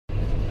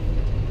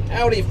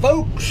Howdy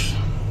folks,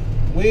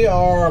 we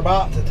are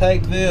about to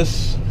take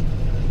this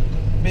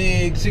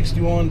big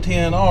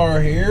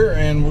 6110R here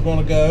and we're going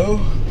to go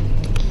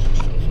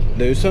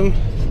do some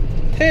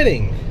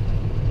tedding.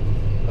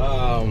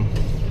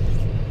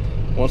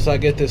 Once I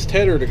get this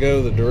tedder to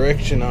go the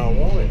direction I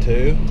want it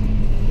to,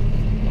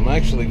 I'm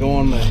actually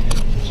going the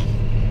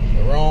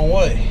wrong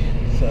way,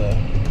 so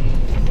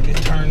we'll get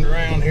turned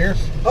around here.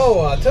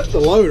 Oh, I took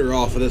the loader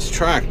off of this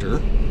tractor,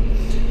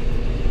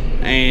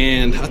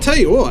 and I tell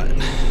you what,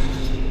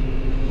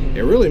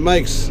 it really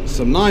makes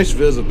some nice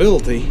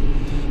visibility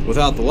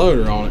without the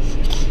loader on it.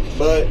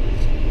 But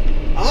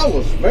I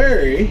was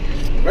very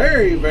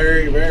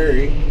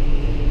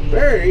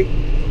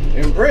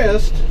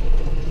impressed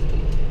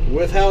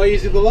with how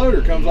easy the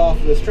loader comes off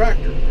of this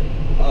tractor.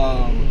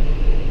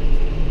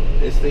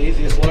 It's the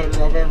easiest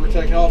loader I've ever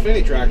taken off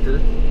any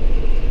tractor,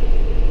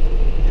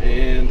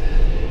 and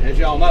as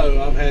y'all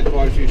know, I've had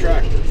quite a few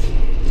tractors,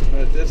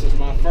 but this is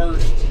my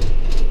first,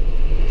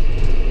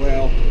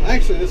 well,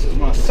 actually this is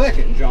my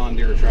second John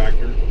Deere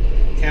tractor,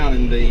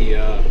 counting the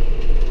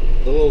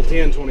little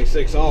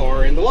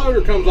 1026R, and the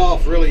loader comes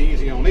off really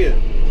easy on it.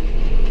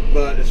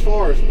 But as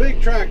far as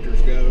big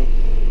tractors go,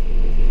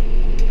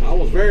 I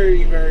was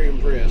very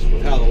impressed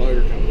with how the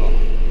loader comes off.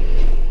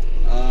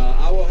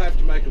 I will have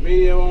to make a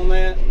video on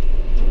that.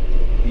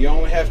 You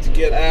only have to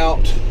get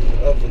out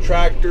of the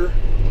tractor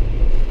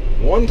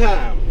one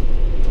time.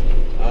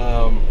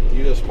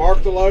 You just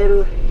park the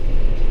loader,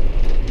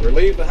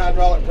 relieve the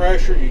hydraulic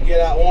pressure, you get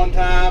out one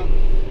time,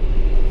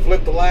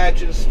 flip the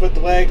latches, put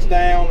the legs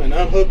down, and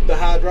unhook the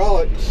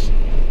hydraulics,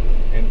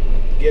 and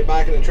get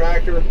back in the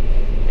tractor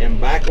and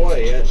back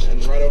away.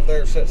 And right over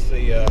there sits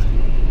the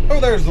oh,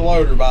 there's the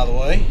loader, by the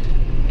way.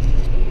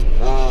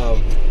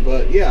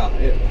 But yeah,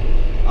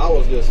 I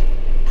was just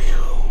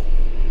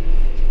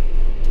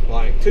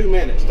like 2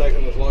 minutes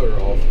taking this loader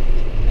off,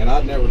 and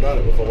I'd never done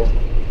it before.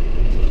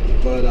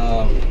 But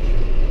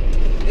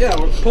yeah,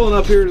 we're pulling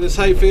up here to this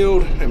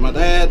hayfield at my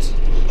dad's,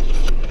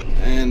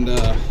 and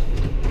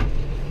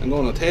I'm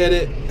going to ted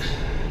it.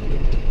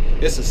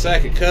 It's the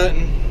second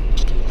cutting.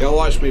 Y'all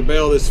watched me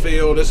bale this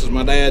field. This is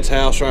my dad's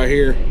house right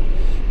here.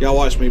 Y'all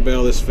watched me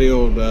bale this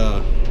field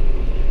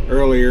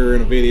earlier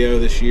in a video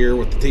this year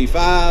with the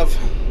T5,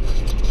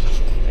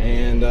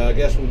 and I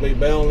guess we'll be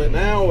baling it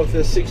now with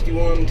this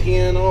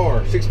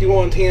 6110R,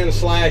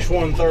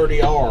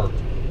 6110/130R.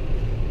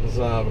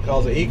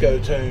 Because of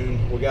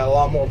EcoTune, we got a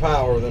lot more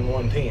power than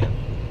 110.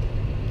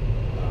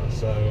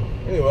 So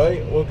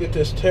anyway, we'll get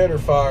this tedder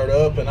fired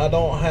up, and I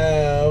don't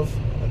have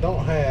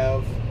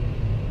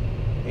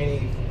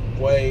any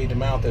way to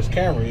mount this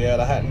camera yet.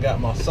 I hadn't got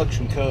my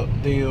suction cup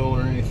deal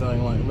or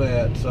anything like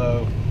that,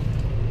 so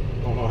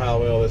I don't know how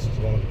well this is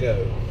going to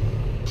go.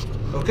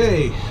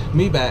 Okay,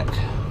 me back,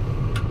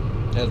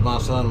 as my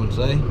son would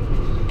say.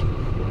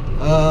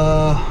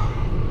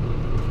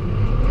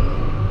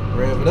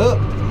 Rev it up,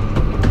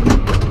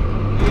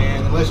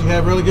 and unless you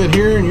have really good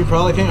hearing, you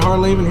probably can't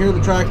hardly even hear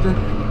the tractor.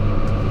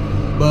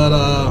 But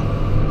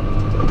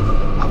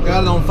I've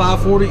got it on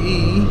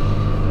 540E,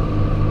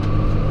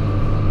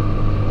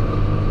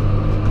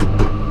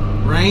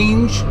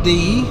 range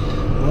D,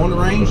 on the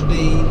range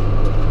D,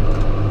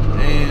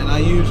 and I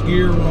use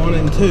gear 1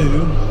 and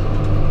 2.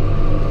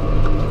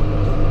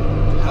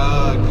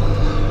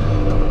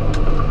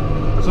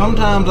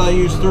 Sometimes I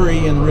use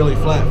 3 in really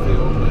flat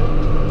field,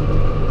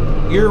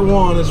 but gear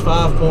 1 is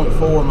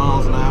 5.4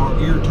 miles an hour,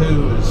 gear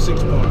 2 is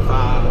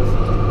 6.5.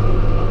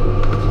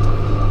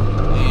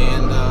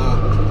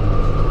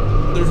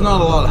 There's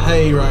not a lot of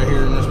hay right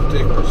here in this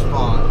particular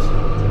spot,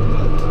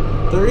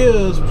 but there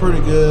is a pretty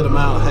good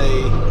amount of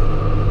hay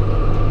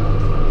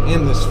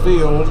in this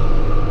field.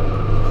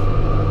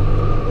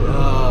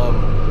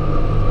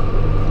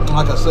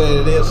 Like I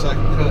said, it is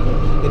second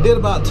cutting. It did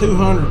about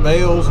 200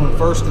 bales on the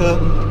first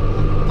cutting.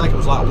 I think it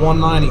was like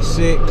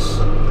 196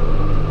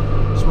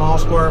 small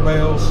square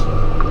bales,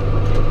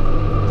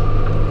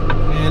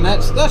 and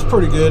that's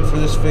pretty good for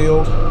this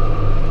field.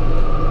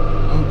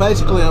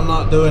 Basically, I'm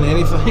not doing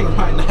anything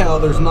right now.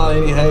 There's not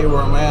any hay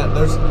where I'm at.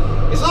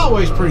 It's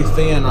always pretty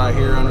thin right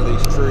here under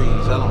these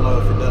trees. I don't know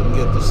if it doesn't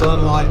get the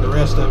sunlight, the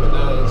rest of it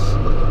does,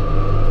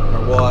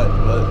 or what,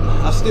 but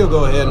I still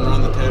go ahead and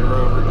run the tedder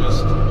over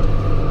just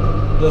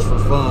for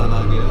fun,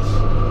 I guess.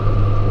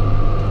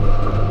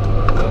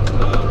 But,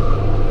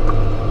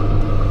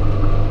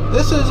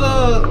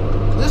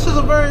 this is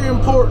a very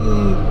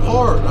important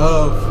part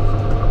of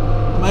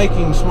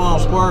making small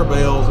square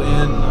bales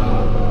in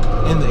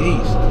the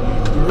East.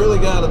 You really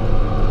gotta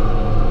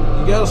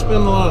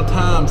spend a lot of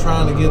time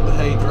trying to get the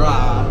hay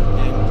dry,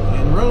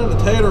 and running the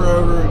tedder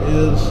over it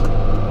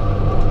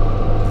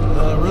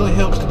really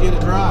helps to get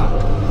it dry. I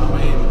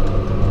mean,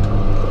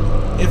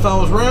 if I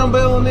was round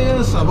baling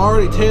this, I've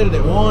already tedded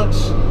it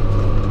once.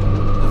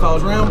 If I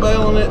was round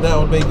baling it, that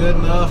would be good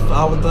enough,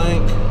 I would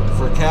think,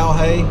 for cow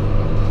hay.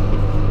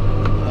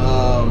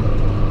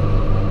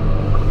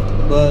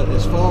 But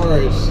as far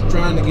as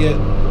trying to get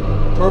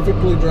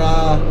perfectly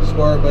dry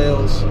square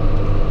bales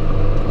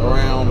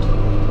around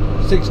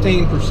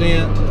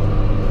 16%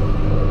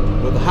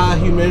 with a high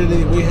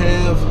humidity that we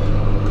have,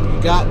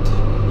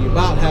 you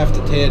about have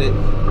to TED it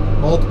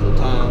multiple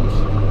times,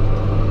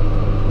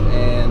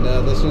 and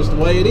that's just the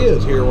way it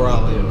is here where I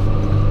live.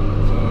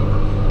 So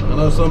I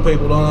know some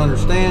people don't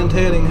understand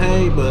tedding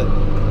hay, but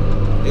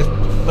it's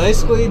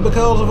basically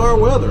because of our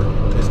weather.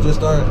 It's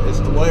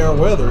the way our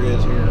weather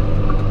is here.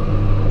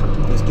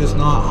 It's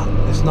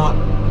not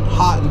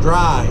hot and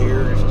dry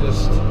here. It's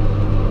just,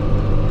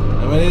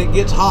 I mean, it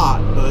gets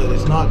hot, but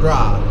it's not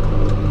dry.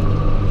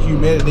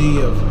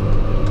 Humidity of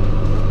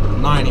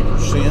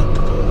 90%.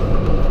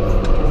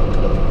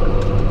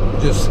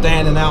 Just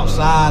standing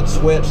outside,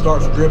 sweat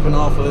starts dripping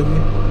off of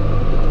you.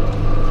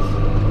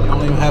 You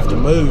don't even have to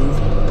move.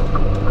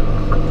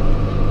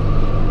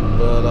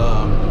 But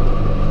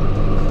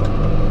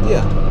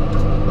yeah,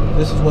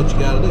 this is what you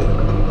gotta do.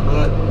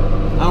 But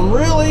I'm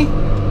really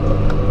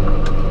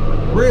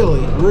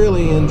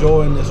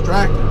enjoying this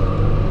tractor.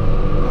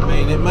 I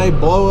mean, it may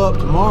blow up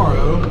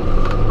tomorrow.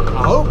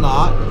 I hope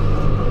not,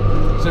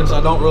 since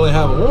I don't really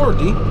have a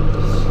warranty.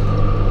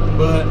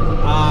 But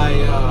I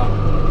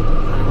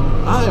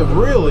have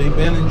really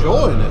been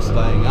enjoying this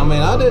thing. I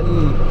mean, I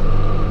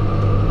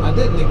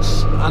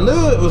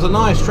knew it was a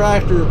nice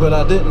tractor, but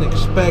I didn't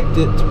expect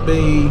it to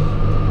be.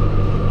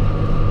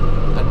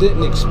 I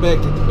didn't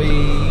expect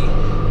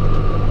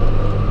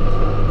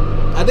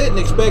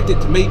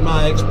it to meet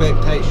my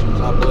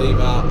expectations. I believe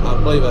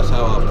that's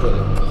how I put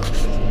it.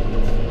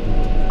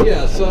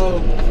 Yeah,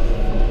 so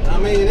I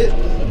mean,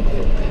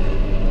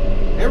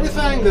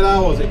 everything that I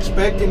was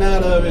expecting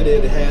out of it,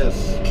 it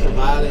has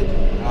provided,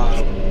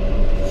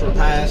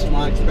 surpassed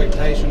my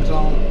expectations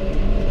on it.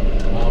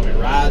 It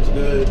rides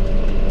good,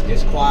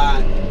 it's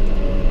quiet,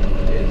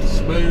 it's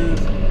smooth,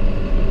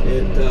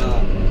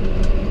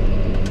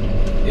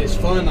 it's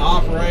fun to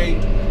operate.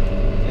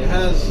 It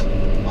has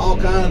all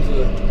kinds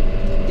of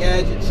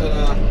gadgets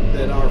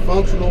that are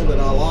functional, that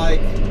I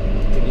like,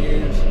 can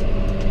use.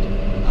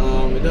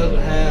 It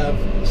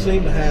doesn't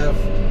seem to have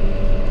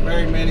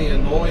very many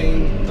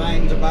annoying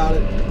things about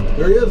it.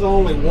 There is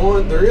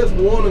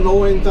one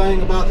annoying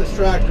thing about this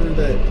tractor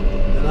that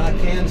I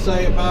can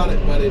say about it,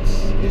 but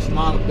it's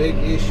not a big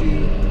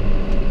issue.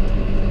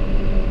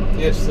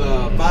 It's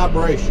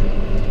vibration,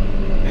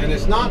 and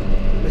it's not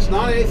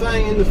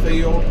anything in the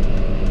field.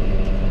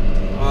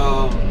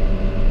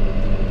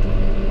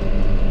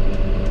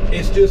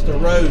 It's just a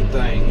road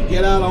thing. You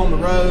get out on the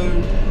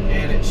road,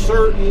 and at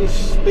certain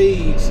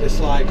speeds, it's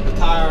like the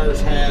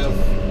tires have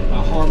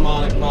a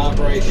harmonic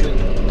vibration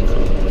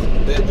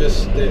that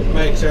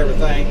makes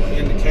everything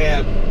in the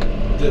cab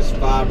just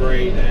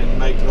vibrate and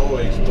make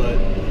noise. But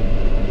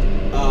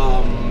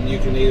you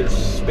can either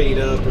speed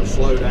up or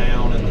slow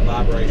down, and the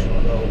vibration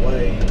will go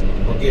away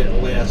or get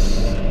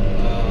less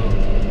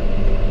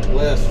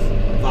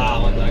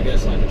violent, I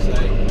guess I could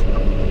say.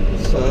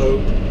 So,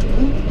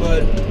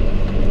 but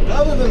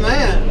other than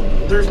that,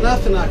 there's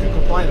nothing I can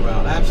complain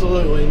about.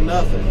 Absolutely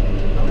nothing.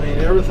 I mean,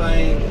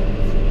 everything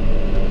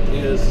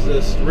is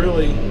just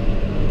really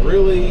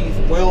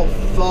well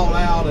thought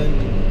out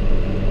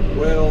and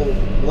well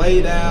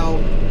laid out,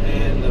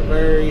 and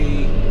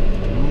very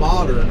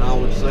modern, I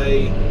would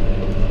say,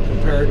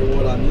 compared to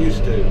what I'm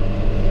used to.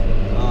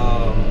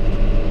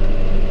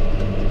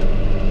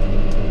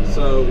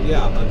 So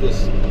yeah, I'm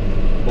just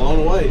blown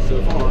away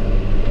so far,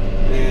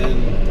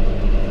 and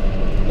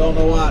don't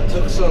know why it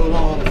took so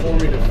long for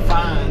me to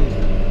find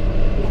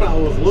what I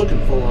was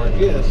looking for, I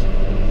guess.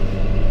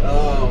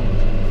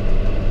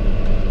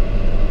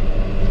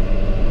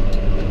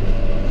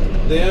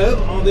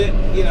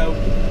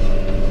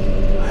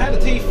 I had a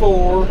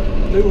T4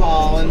 New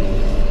Holland,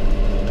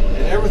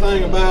 and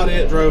everything about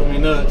it drove me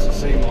nuts, it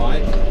seemed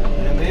like.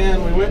 And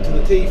then we went to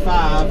the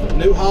T5.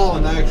 New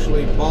Holland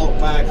actually bought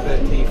back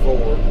that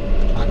T4.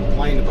 I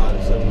complained about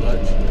it so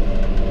much.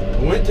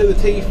 We went to the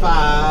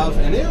T5,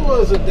 and it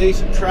was a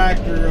decent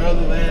tractor,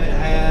 other than it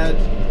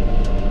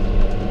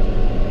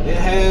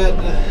had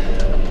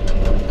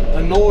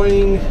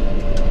annoying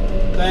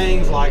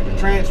things like the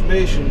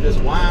transmission just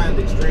whined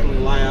extremely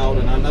loud,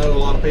 and I know a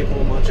lot of people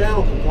on my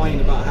channel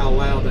complained about how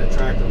loud that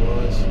tractor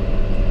was.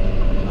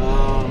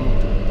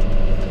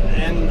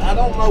 And I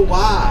don't know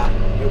why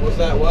it was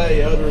that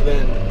way, other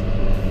than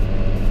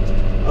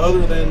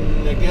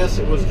I guess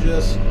it was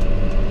just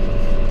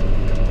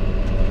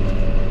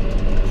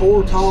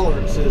poor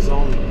tolerances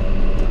on,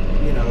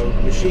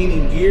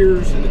 machining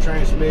gears and the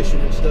transmission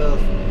and stuff.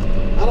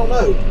 I don't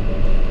know.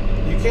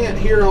 You can't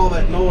hear all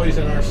that noise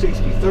in our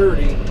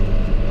 6030,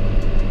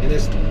 and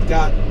it's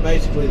got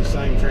basically the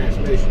same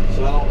transmission,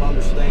 so I don't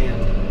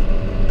understand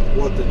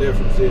what the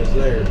difference is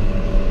there.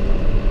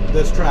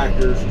 This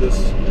tractor's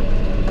just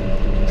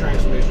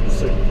transmission is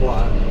super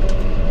quiet,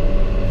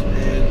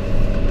 and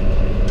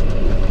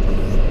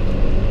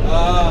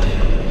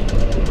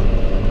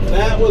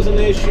that was an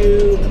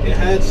issue. It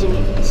had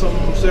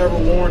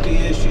several warranty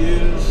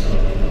issues.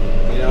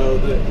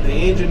 The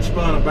engine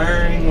spun a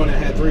bearing when it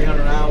had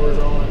 300 hours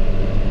on it,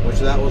 which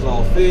that was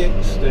all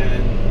fixed,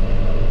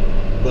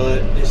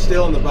 but it's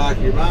still in the back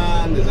of your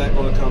mind. Is that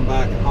going to come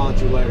back and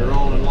haunt you later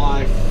on in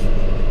life?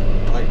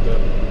 Like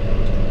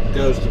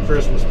goes to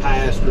Christmas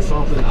past or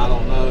something. I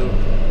don't know.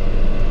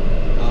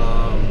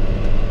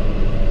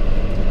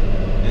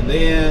 And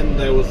then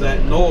there was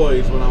that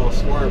noise when I was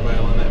square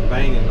bailing, that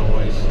banging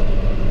noise.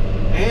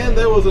 And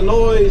there was a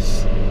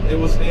noise. It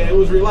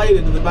was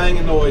related to the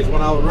banging noise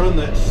when I would run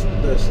this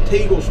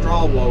Teagle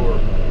straw blower.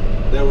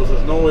 There was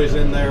a noise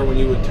in there when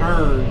you would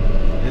turn,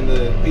 and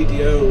the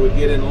PTO would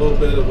get in a little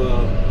bit of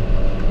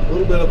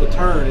a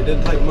turn. It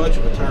didn't take much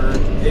of a turn.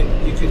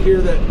 You could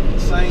hear that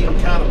same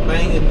kind of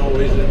banging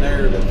noise in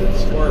there that the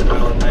square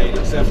bailer made,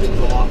 except it was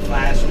a lot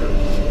faster.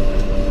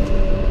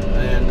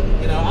 And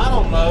you know, I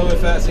don't know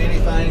if that's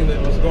anything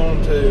that was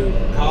going to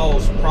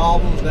cause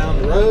problems down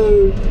the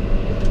road.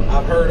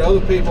 I've heard other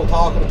people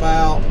talking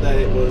about that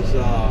it was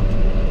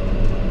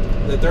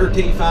that their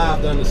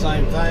T5 done the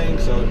same thing,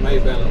 so it may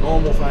have been a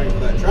normal thing for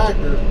that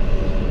tractor,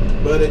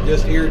 but it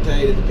just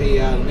irritated the pee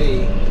out of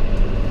me.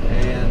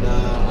 And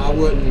I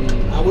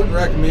wouldn't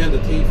recommend a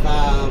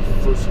T5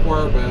 for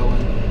square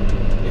bailing.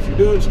 If you're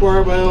doing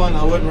square bailing,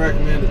 I wouldn't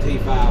recommend a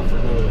T5 for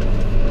doing it.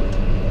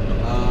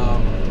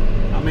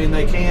 I mean,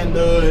 they can do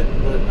it,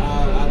 but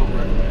I don't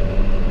recommend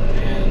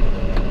it.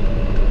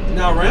 And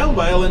now round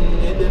bailing,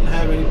 it didn't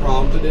have any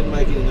problems. It didn't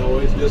make any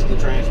noise. Just the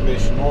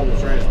transmission, normal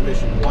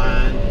transmission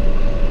whine.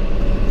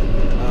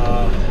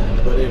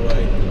 But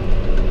anyway,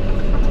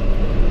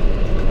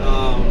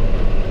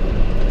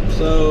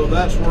 so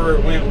that's where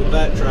it went with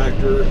that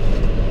tractor.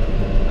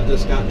 I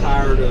just got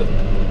tired of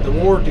the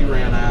warranty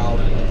ran out,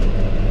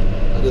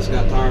 and I just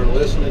got tired of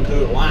listening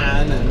to it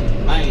whine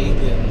and bang,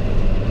 and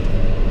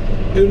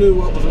who knew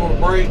what was going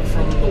to break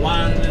from the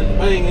whining and the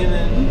banging.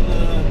 And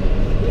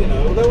you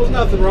know, there was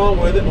nothing wrong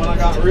with it when I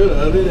got rid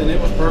of it, and it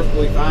was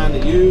perfectly fine to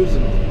use.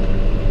 And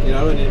you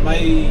know, and it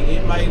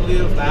may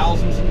live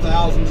thousands and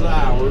thousands of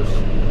hours.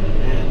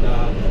 And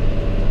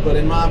but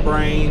in my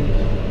brain,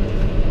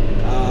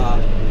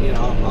 you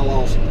know, I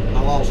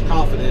lost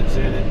confidence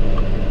in it,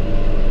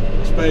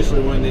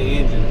 especially when the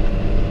engine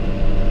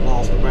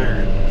lost a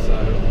bearing.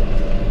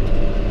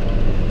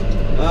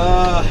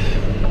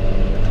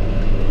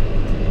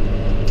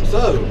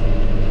 So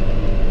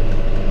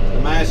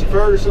the Massey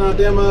Ferguson I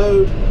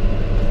demoed,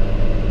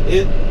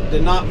 it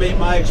did not meet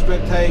my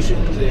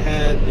expectations. It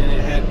had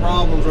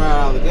problems right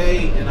out of the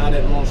gate, and I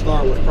didn't want to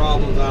start with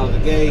problems out of the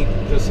gate,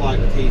 just like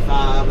the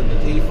T5 and the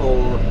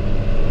T4.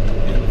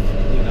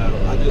 And you know,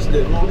 I just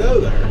didn't want to go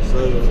there.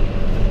 So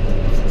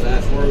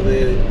that's where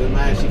the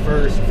Massey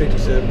Ferguson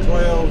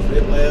 5712,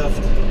 it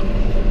left.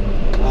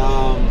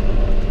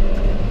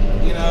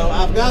 You know,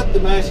 I've got the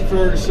Massey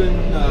Ferguson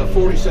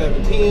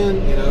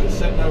 4710, you know, it's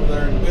sitting over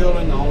there in the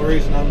building. The only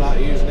reason I'm not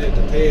using it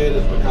to TED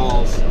is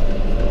because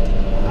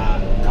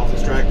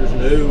this tractor's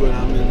new, and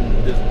I'm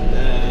just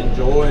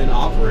enjoying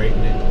operating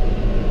it.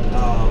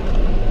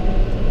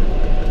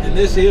 And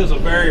this is a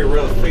very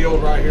rough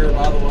field right here,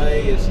 by the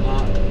way. It's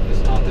not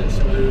that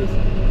smooth,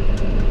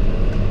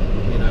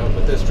 you know,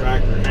 but this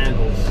tractor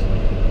handles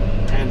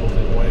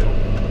it well.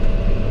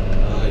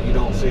 You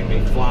don't see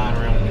me flying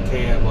around in the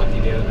cab like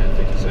you did in that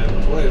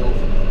 5712,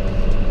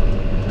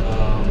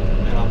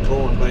 and I'm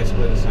going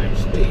basically the same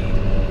speed.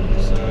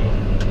 So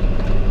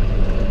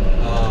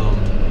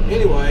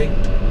anyway,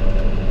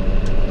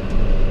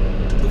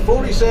 the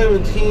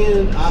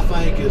 4710 I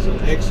think is an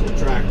excellent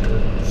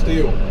tractor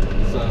still.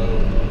 So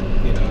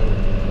you know,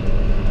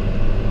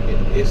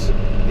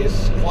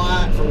 it's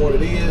quiet for what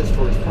it is,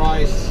 for its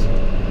price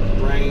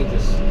range.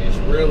 It's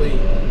a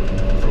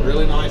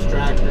really nice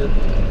tractor.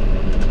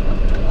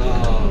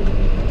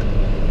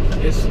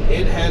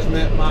 It has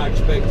met my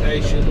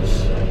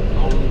expectations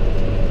on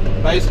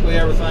basically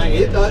everything.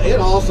 It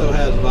also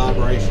has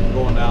vibration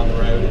going down the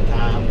road at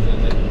times,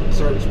 and at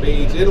certain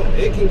speeds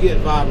it can get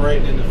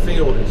vibrating in the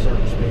field at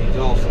certain speeds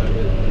also.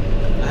 But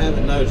I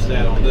haven't noticed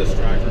that on this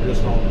tractor,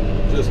 just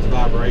the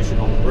vibration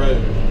on the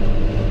road.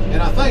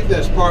 And I think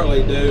that's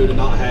partly due to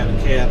not having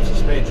cab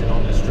suspension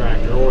on this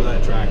tractor or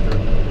that tractor.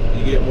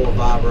 You get more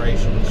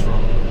vibrations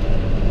from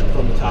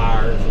the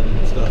tires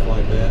and stuff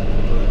like that.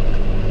 But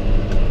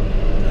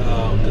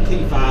the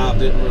T5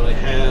 didn't really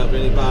have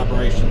any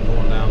vibration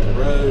going down the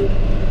road.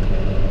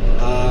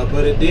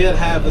 But it did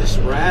have this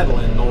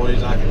rattling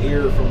noise I could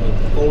hear from the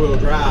four-wheel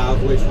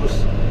drive, which was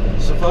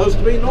supposed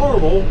to be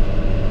normal.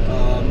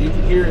 You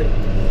could hear it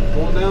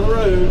going down the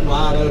road,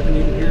 wide open.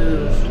 You could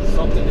hear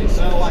something that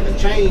sounded like a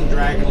chain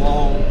dragging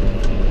along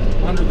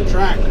under the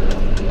tractor.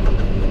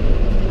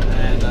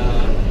 And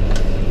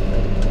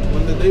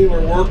when the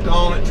dealer worked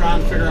on it,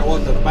 trying to figure out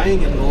what the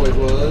banging noise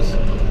was,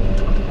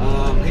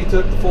 he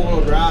took the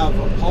four-wheel drive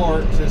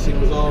apart since he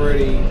was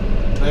already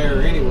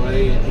there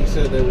anyway, and he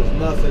said there was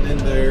nothing in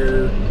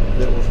there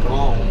that was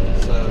wrong.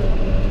 So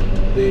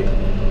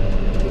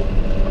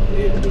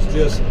it was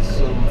just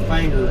some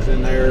fingers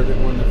in there that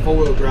when the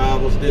four-wheel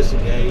drive was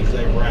disengaged,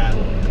 they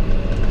rattled.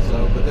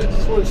 So, but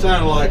that's what it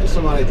sounded like,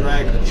 somebody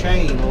dragging a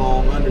chain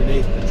along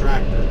underneath the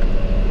tractor.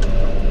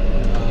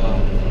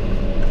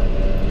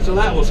 So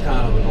that was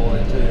kind of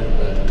annoying too,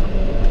 but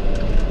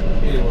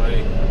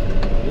anyway,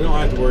 we don't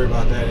have to worry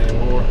about that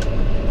anymore.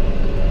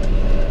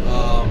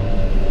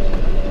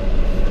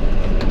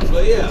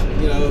 But yeah,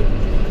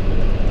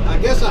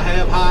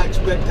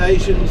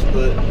 expectations,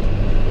 but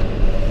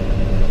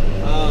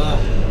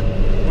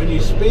when you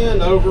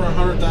spend over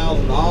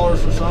 $100,000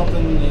 for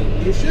something,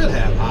 you should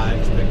have high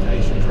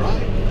expectations,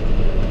 right?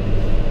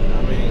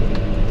 I mean,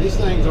 these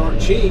things aren't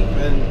cheap,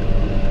 and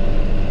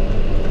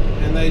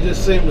they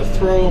just seem to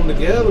throw them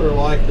together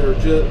like they're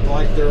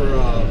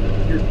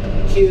your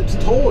kid's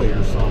toy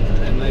or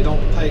something, and they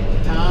don't take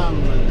the time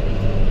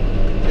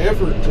and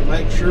effort to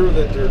make sure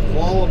that they're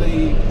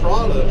quality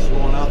products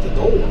going out the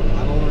door.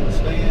 I don't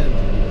understand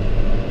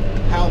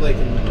how they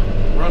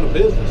can run a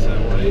business that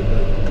way,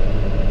 but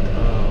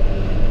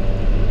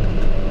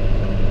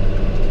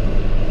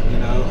you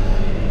know,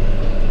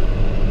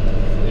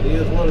 it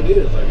is what it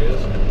is, I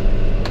guess.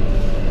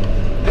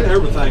 And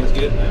everything's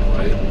getting that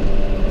way.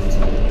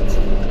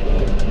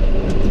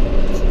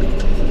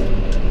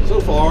 So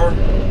far,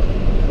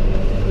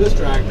 this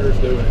tractor is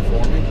doing it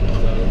for me.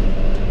 So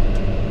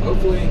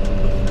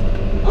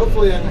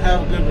hopefully I can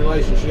have a good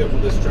relationship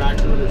with this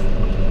tractor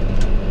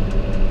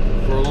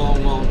for a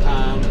long, long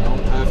time, and I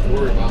don't have to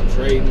worry about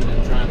trading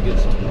and trying to get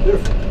something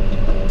different.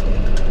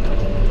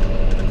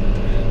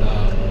 And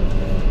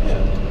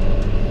yeah.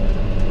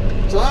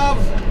 So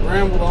I've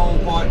rambled on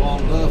quite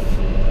long enough,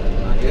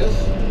 I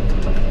guess.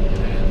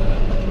 And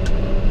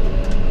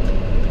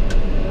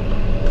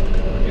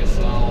I guess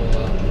I'll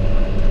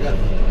got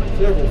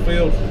several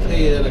fields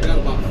ahead. I got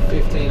about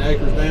 15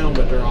 acres down,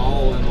 but they're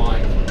all in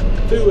like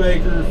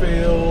 2-acre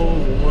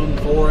field, 1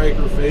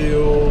 4-acre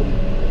field.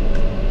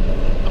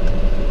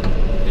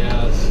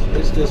 Yeah,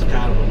 it's just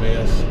kind of a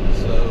mess.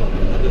 So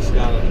I just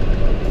gotta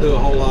do a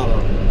whole lot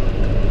of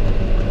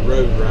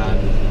road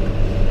riding.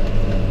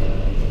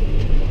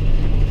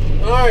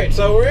 All right,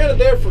 so we're in a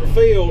different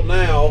field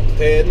now,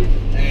 Ted,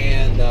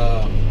 and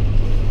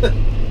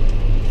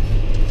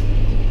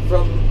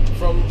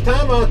from the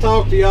time I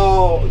talked to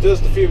y'all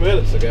just a few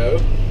minutes ago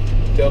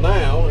till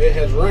now, it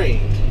has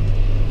rained.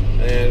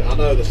 And I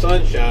know the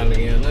sun's shining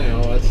again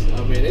now. I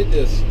mean,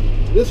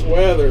 this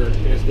weather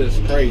is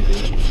just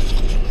crazy.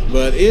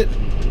 But it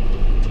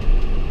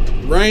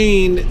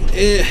rained,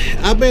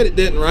 I bet it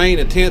didn't rain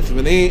 1/10 of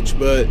an inch,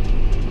 but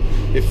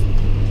if,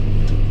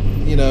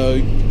 you know,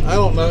 I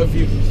don't know if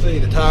you can see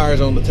the tires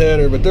on the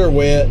tedder, but they're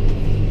wet.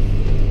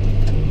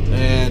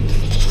 And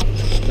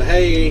the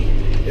hay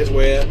is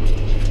wet.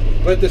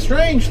 But the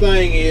strange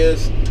thing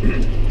is,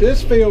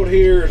 this field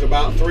here is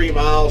about 3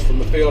 miles from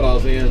the field I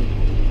was in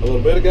a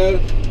little bit ago.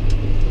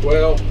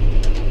 Well,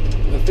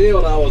 the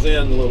field I was in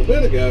a little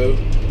bit ago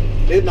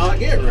did not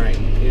get rain.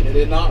 It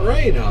did not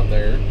rain out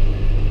there.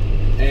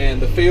 And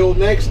the field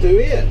next to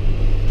it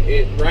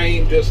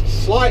rained just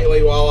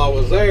slightly while I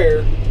was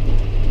there,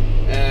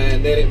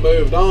 and then it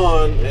moved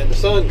on and the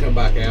sun come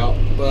back out.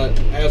 But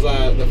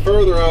the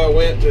further I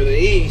went to the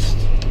east,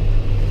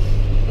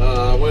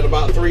 I went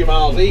about 3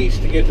 miles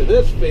east to get to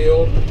this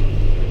field,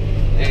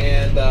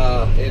 and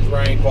it's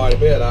rained quite a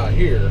bit out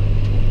here.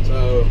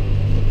 So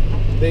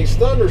these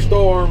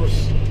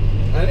thunderstorms,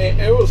 and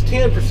it was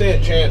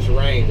 10% chance of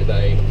rain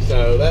today,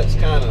 so that's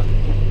kind of,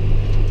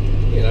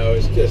 you know,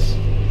 it's just,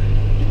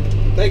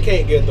 they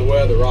can't get the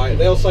weather right.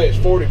 They'll say it's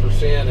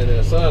 40% and then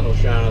the sun will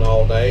shine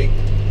all day,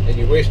 and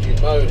you wished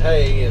you'd mowed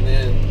hay, and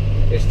then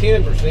it's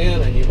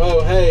 10% and you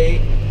mow hay,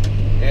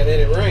 and then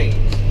it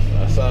rains.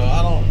 So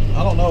I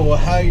don't know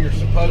how you're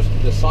supposed to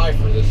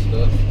decipher this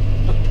stuff.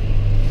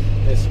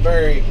 It's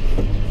very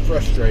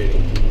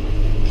frustrating,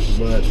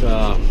 but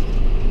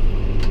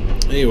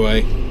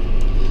anyway,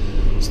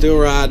 still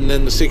riding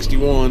in the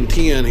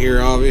 6110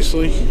 here,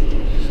 obviously,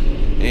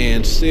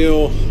 and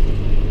still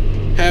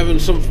having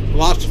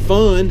lots of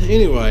fun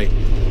anyway.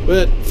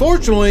 But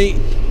fortunately,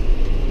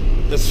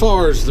 as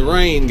far as the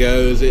rain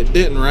goes, it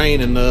didn't rain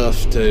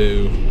enough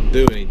to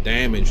do any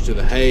damage to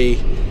the hay.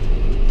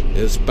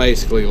 It's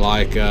basically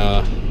like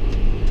a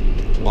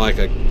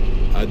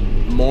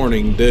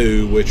morning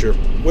dew, which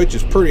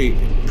is pretty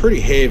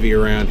heavy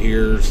around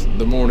here.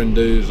 The morning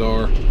dews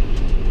are.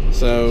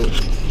 So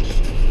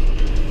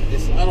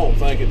I don't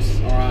think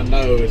or I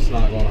know it's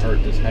not going to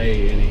hurt this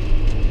hay any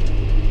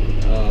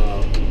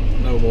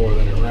no more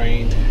than it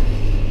rained.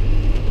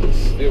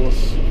 It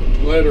was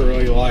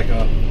literally like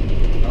a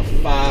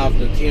 5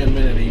 to 10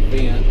 minute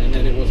event, and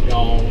then it was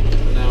gone,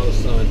 and now the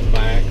sun's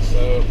back.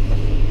 So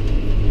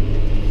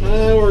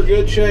we're in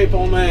good shape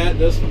on that.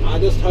 I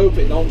just hope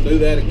it don't do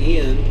that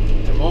again.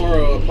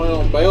 Tomorrow, I plan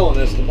on baling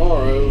this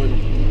tomorrow,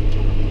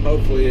 and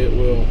hopefully it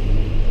will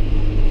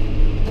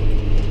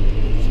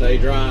stay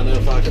dry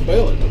enough I can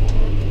bale it tomorrow.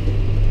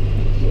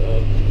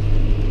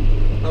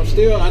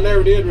 So I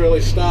never did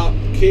really stop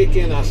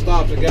kicking. I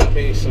stopped and got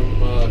me some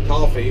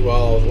coffee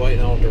while I was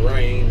waiting on it to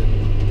rain,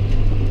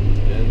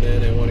 and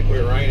then when it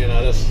quit raining,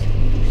 I just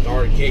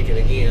started kicking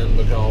again,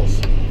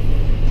 because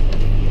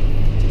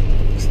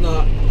it's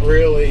not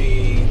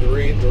really the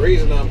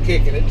reason I'm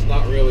kicking it's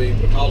not really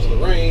because of the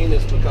rain.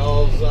 It's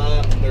because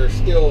there's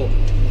still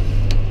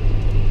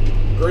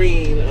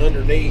green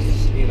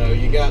underneath. You know,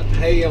 you got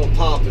hay on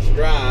top that's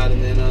dried,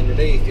 and then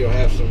underneath you'll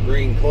have some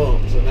green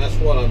clumps, and that's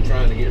what I'm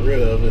trying to get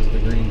rid of, is the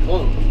green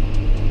clumps.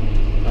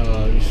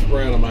 You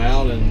spread them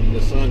out, and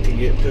the sun can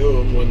get to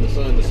them when the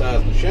sun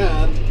decides to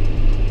shine,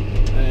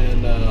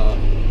 and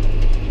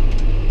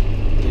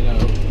you know,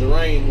 the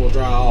rain will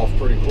dry off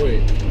pretty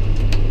quick.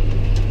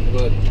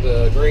 But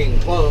the green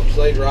clumps,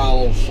 they dry a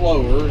little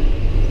slower,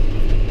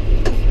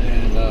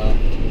 and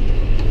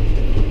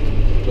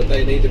but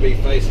they need to be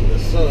facing the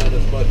sun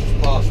as much as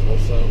possible.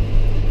 So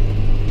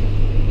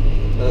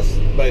that's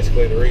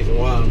basically the reason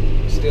why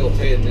I'm still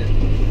tedding it.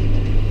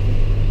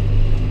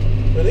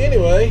 But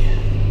anyway,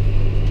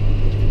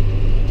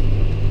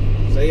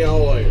 see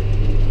y'all later.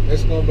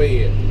 That's gonna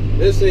be it.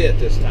 This is it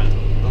this time.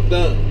 I'm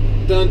done.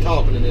 I'm done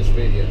talking in this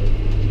video.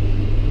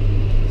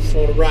 Just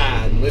want to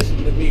ride and listen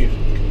to the music.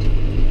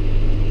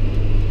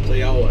 See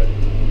y'all later.